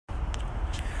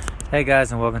Hey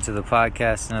guys, and welcome to the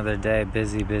podcast. Another day,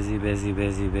 busy.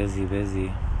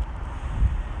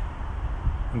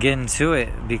 Getting to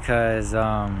it because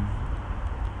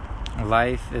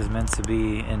life is meant to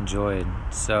be enjoyed.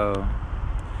 So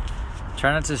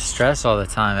try not to stress all the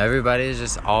time. Everybody is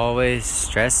just always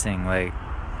stressing. Like,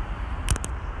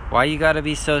 why you gotta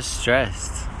be so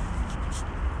stressed?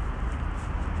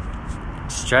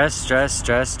 Stress.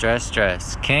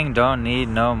 King don't need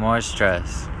no more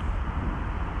stress.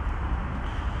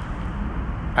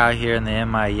 Out here in the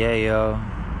MIA, yo,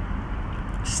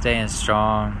 staying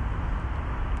strong,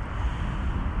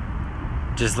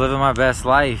 just living my best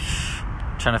life,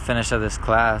 trying to finish up this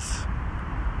class.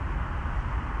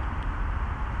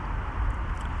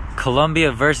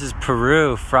 Colombia versus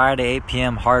Peru, Friday, 8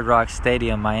 p.m., Hard Rock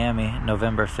Stadium, Miami,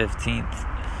 November 15th.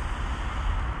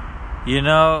 You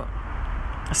know,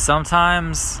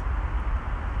 sometimes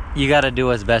you gotta do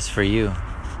what's best for you.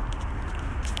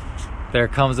 There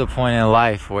comes a point in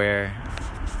life where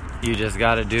you just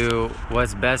gotta do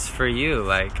what's best for you.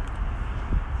 Like,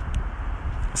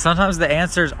 sometimes the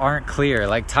answers aren't clear.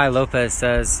 Like Tai Lopez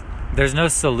says, there's no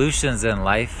solutions in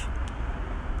life.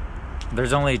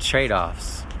 There's only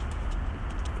trade-offs.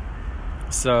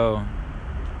 So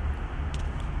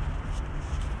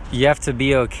you have to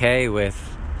be okay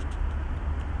with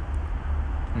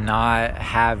not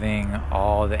having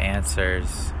all the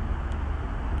answers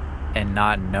and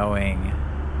not knowing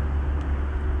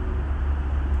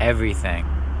everything.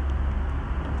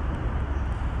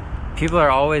 People are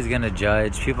always going to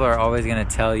judge. People are always going to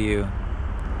tell you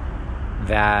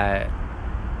that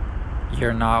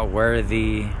you're not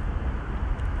worthy,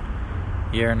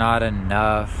 you're not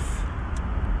enough,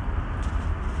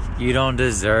 you don't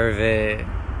deserve it,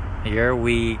 you're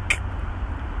weak.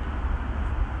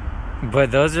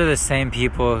 But those are the same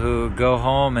people who go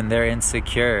home and they're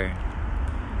insecure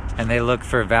and they look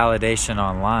for validation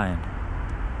online.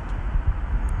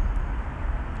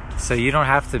 So you don't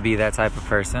have to be that type of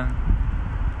person.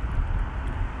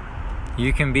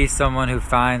 You can be someone who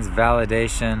finds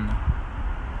validation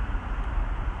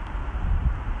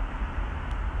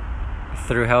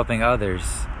through helping others,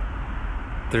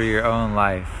 through your own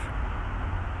life.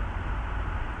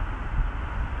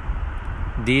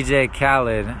 DJ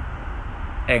Khaled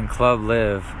and Club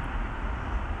Live,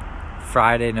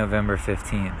 Friday, November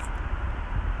 15th.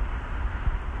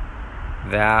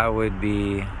 That would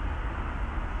be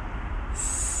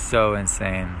so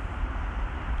insane.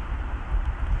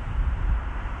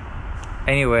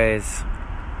 Anyways,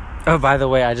 oh, by the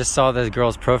way, I just saw this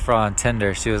girl's profile on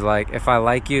Tinder. She was like, if I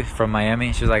like you, from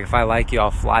Miami, she was like, if I like you,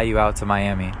 I'll fly you out to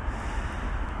Miami.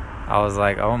 I was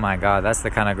like, oh my God, that's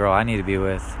the kind of girl I need to be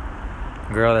with.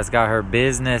 A girl that's got her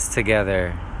business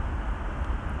together.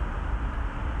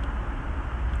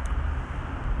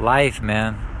 Life,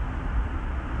 man.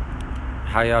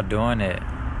 How y'all doing it?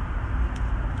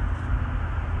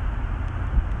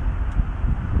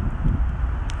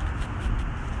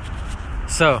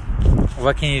 So,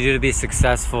 what can you do to be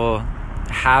successful?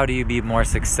 How do you be more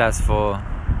successful?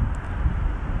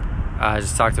 I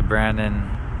just talked to Brandon.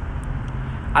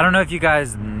 I don't know if you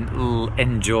guys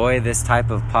enjoy this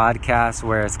type of podcast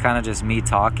where it's kind of just me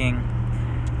talking.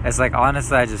 It's like,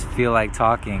 honestly, I just feel like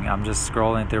talking. I'm just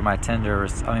scrolling through my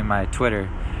my Twitter,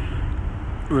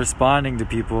 responding to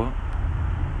people.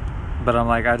 But I'm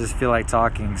like, I just feel like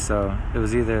talking. So I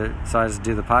just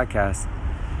do the podcast.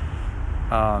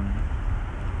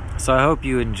 So I hope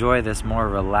you enjoy this more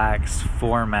relaxed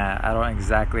format. I don't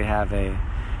exactly have a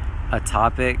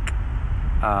topic.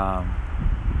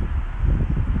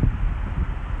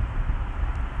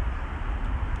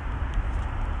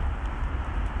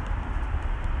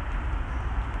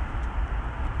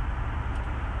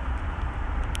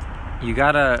 You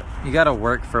gotta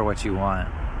work for what you want.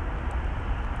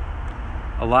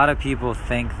 A lot of people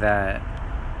think that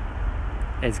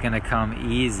it's gonna come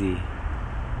easy,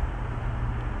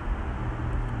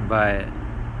 but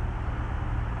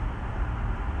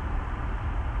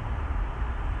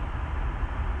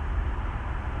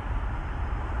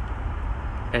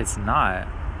it's not.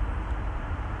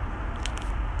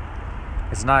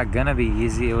 It's not gonna be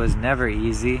easy. It was never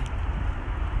easy.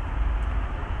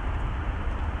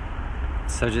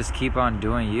 So just keep on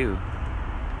doing you.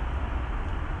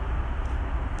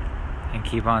 And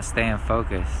keep on staying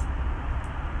focused.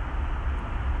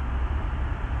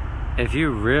 If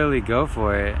you really go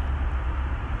for it,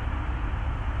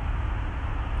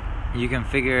 you can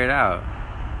figure it out.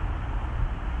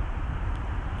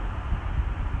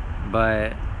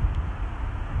 But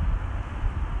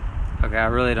okay, I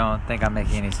really don't think I'm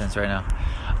making any sense right now.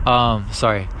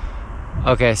 Sorry.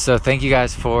 Okay, so thank you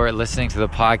guys for listening to the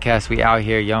podcast. We out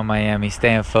here, Young Miami,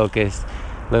 staying focused,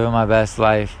 living my best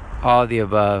life, all the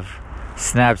above.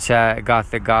 Snapchat,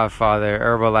 Gothic Godfather,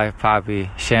 Herbalife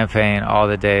Poppy, Champagne, all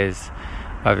the days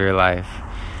of your life.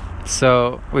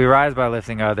 So we rise by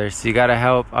lifting others. So you got to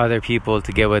help other people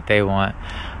to get what they want.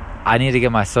 I need to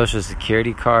get my social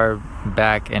security card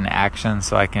back in action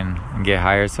so I can get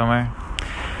hired somewhere.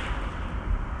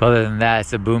 Other than that,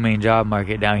 it's a booming job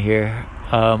market down here.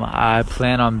 I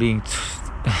plan on being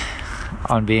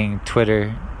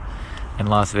Twitter in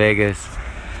Las Vegas.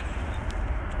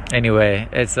 Anyway,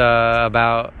 it's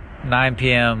about 9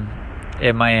 p.m.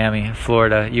 in Miami,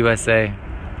 Florida, USA.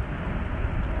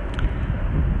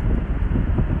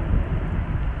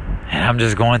 And I'm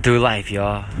just going through life,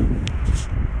 y'all.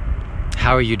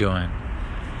 How are you doing?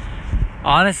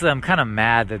 Honestly, I'm kind of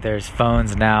mad that there's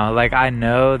phones now. Like, I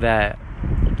know that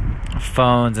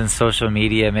phones and social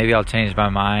media, maybe I'll change my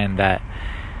mind that,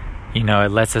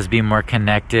 it lets us be more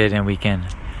connected and we can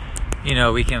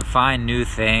find new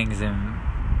things and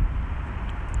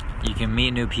you can meet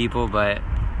new people. But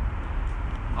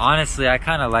honestly, I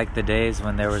kind of like the days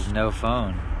when there was no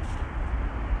phone,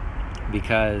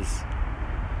 because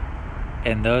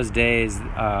in those days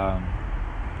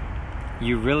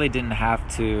you really didn't have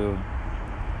to,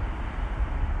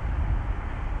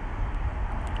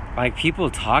 like, people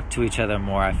talk to each other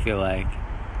more, I feel like.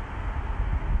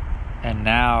 And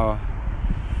now,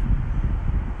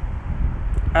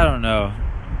 I don't know.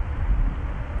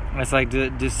 It's like,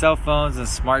 do cell phones and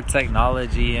smart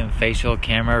technology and facial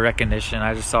camera recognition,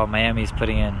 I just saw Miami's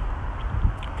putting in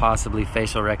possibly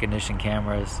facial recognition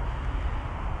cameras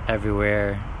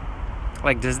everywhere.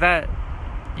 Like, does that,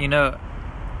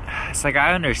 it's like,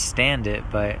 I understand it,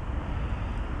 but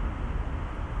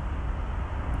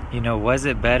was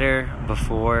it better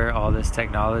before all this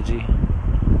technology?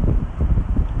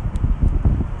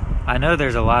 I know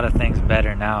there's a lot of things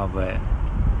better now, but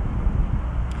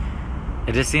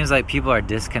it just seems like people are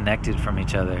disconnected from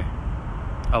each other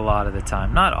a lot of the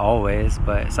time. Not always,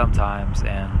 but sometimes.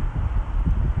 And,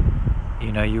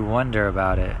 you wonder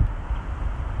about it.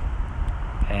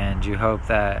 And you hope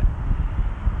that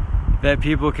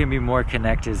people can be more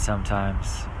connected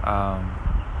sometimes.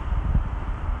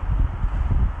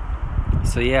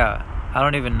 So yeah, I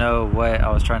don't even know what I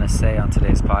was trying to say on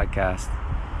today's podcast.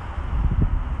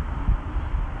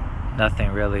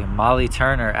 Nothing really. Molly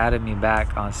Turner added me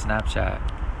back on Snapchat.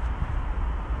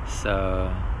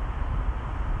 So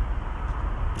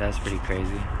that's pretty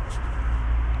crazy.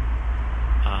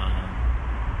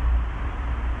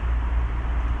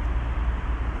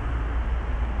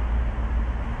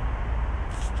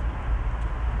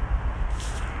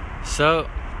 So,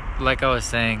 like I was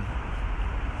saying,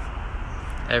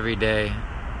 every day,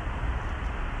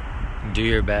 do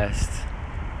your best,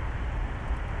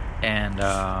 and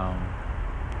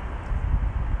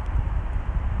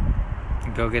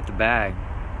go get the bag.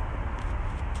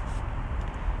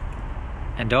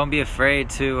 And don't be afraid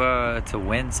to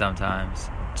win sometimes.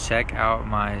 Check out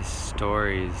my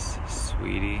stories,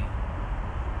 sweetie.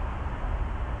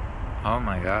 Oh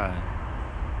my God.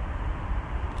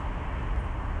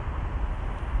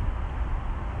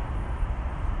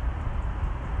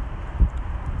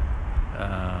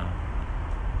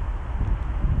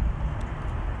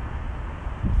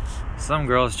 Some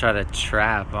girls try to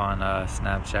trap on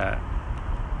Snapchat.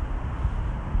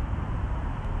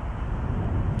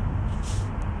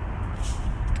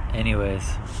 Anyways,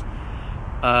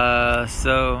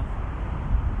 so,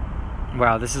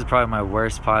 wow, this is probably my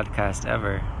worst podcast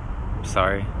ever.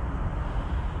 Sorry.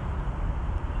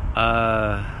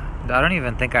 I don't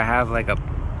even think I have like a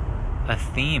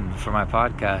theme for my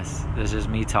podcast. It's just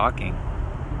me talking.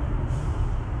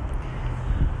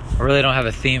 I really don't have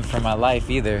a theme for my life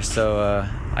either, so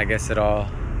I guess it all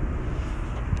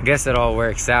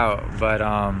works out. But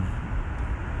I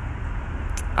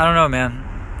don't know, man.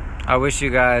 I wish you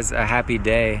guys a happy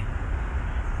day.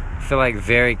 I feel like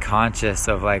very conscious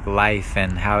of like life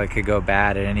and how it could go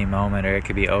bad at any moment, or it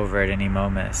could be over at any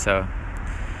moment. So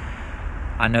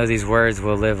I know these words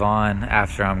will live on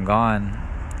after I'm gone,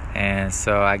 and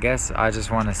so I guess I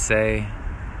just want to say,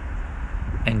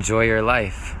 enjoy your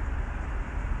life.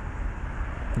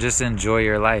 Just enjoy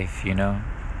your life,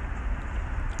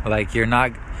 Like, you're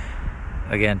not,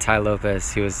 again, Ty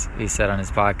Lopez, he said on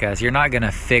his podcast, you're not going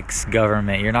to fix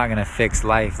government. You're not going to fix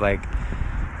life. Like,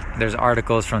 there's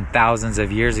articles from thousands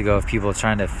of years ago of people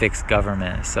trying to fix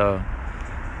government. So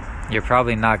you're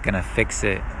probably not going to fix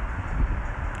it.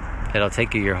 It'll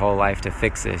take you your whole life to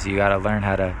fix it. So you got to learn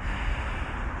how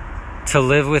to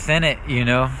live within it,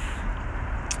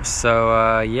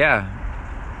 So, yeah.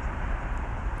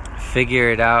 figure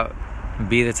it out,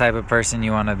 be the type of person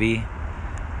you want to be,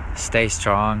 stay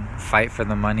strong, fight for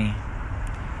the money,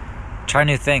 try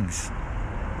new things,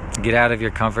 get out of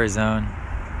your comfort zone,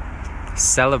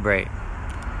 celebrate.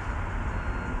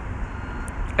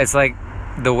 It's like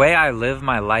the way I live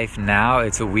my life now,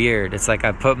 it's weird. It's like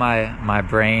I put my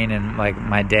brain and like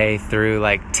my day through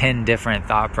like 10 different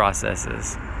thought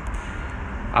processes.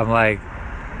 I'm like,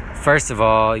 first of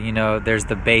all, you know, there's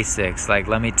the basics. Like,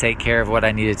 let me take care of what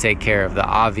I need to take care of, the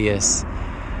obvious.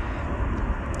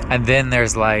 And then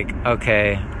there's like,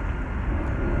 okay,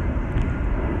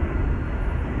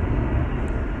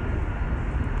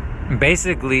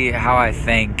 basically how I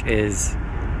think is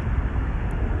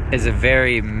a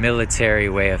very military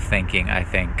way of thinking, I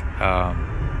think.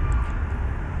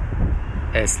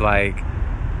 It's like,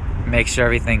 make sure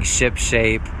everything's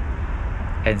ship-shape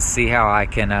and see how I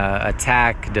can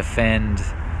attack, defend,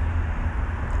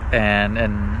 and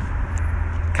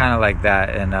kind of like that,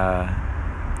 and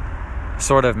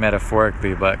sort of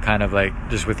metaphorically, but kind of like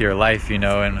just with your life, you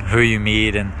know, and who you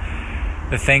meet and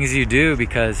the things you do,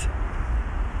 because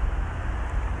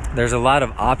there's a lot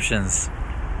of options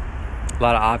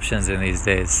in these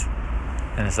days.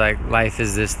 And it's like life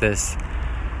is this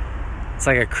it's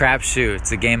like a crapshoot.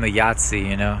 It's a game of Yahtzee,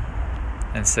 you know,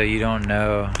 and so you don't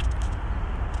know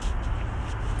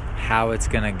how it's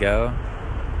gonna go,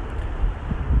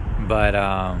 but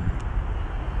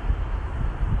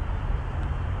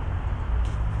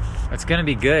it's gonna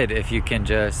be good if you can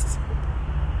just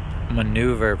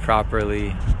maneuver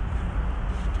properly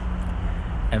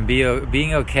and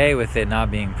being okay with it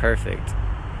not being perfect.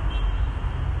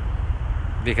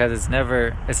 Because it's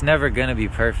never gonna be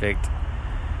perfect.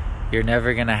 You're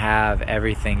never gonna have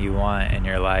everything you want in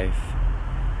your life.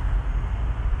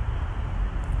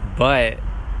 But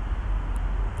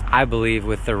I believe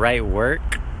with the right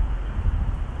work,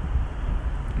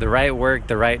 the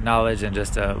right knowledge, and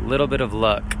just a little bit of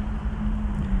luck,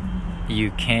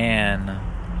 you can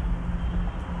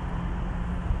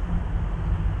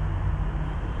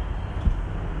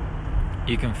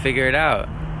figure it out.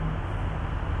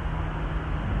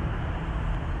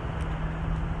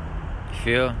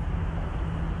 Feel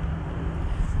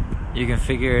you can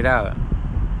figure it out,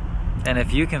 and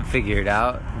if you can figure it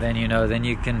out, then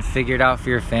you can figure it out for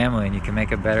your family, and you can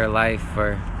make a better life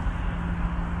for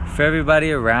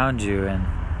everybody around you, and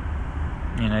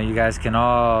you know, you guys can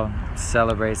all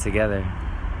celebrate together.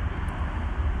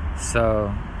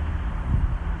 So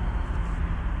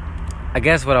I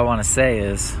guess what I want to say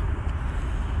is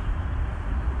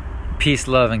peace,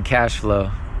 love, and cash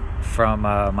flow from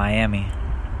Miami.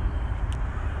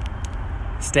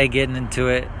 Stay getting into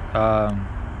it.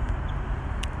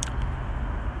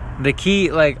 The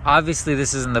key, like, obviously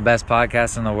this isn't the best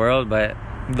podcast in the world, but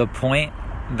the point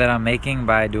that I'm making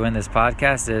by doing this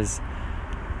podcast is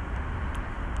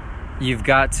you've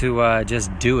got to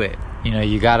just do it. You know,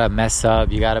 you got to mess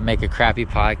up. You got to make a crappy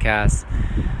podcast.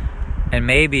 And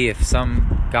maybe if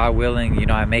God willing, you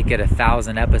know, I make it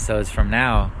 1,000 episodes from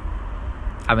now,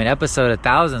 I mean, episode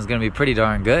 1,000 is going to be pretty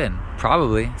darn good.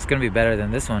 Probably. It's going to be better than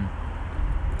this one.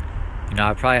 You know,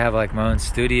 I probably have like my own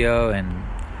studio and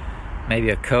maybe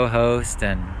a co-host,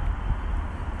 and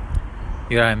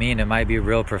you know what I mean? It might be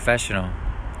real professional.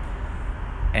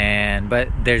 But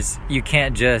you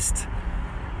can't just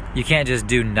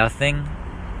do nothing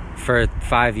for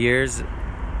 5 years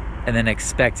and then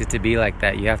expect it to be like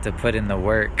that. You have to put in the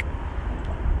work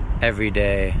every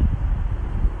day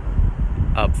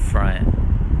up front.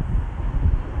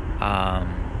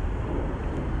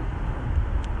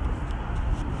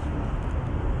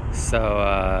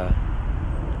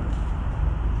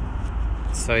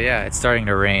 So yeah, it's starting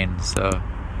to rain, so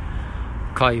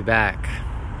I'll call you back.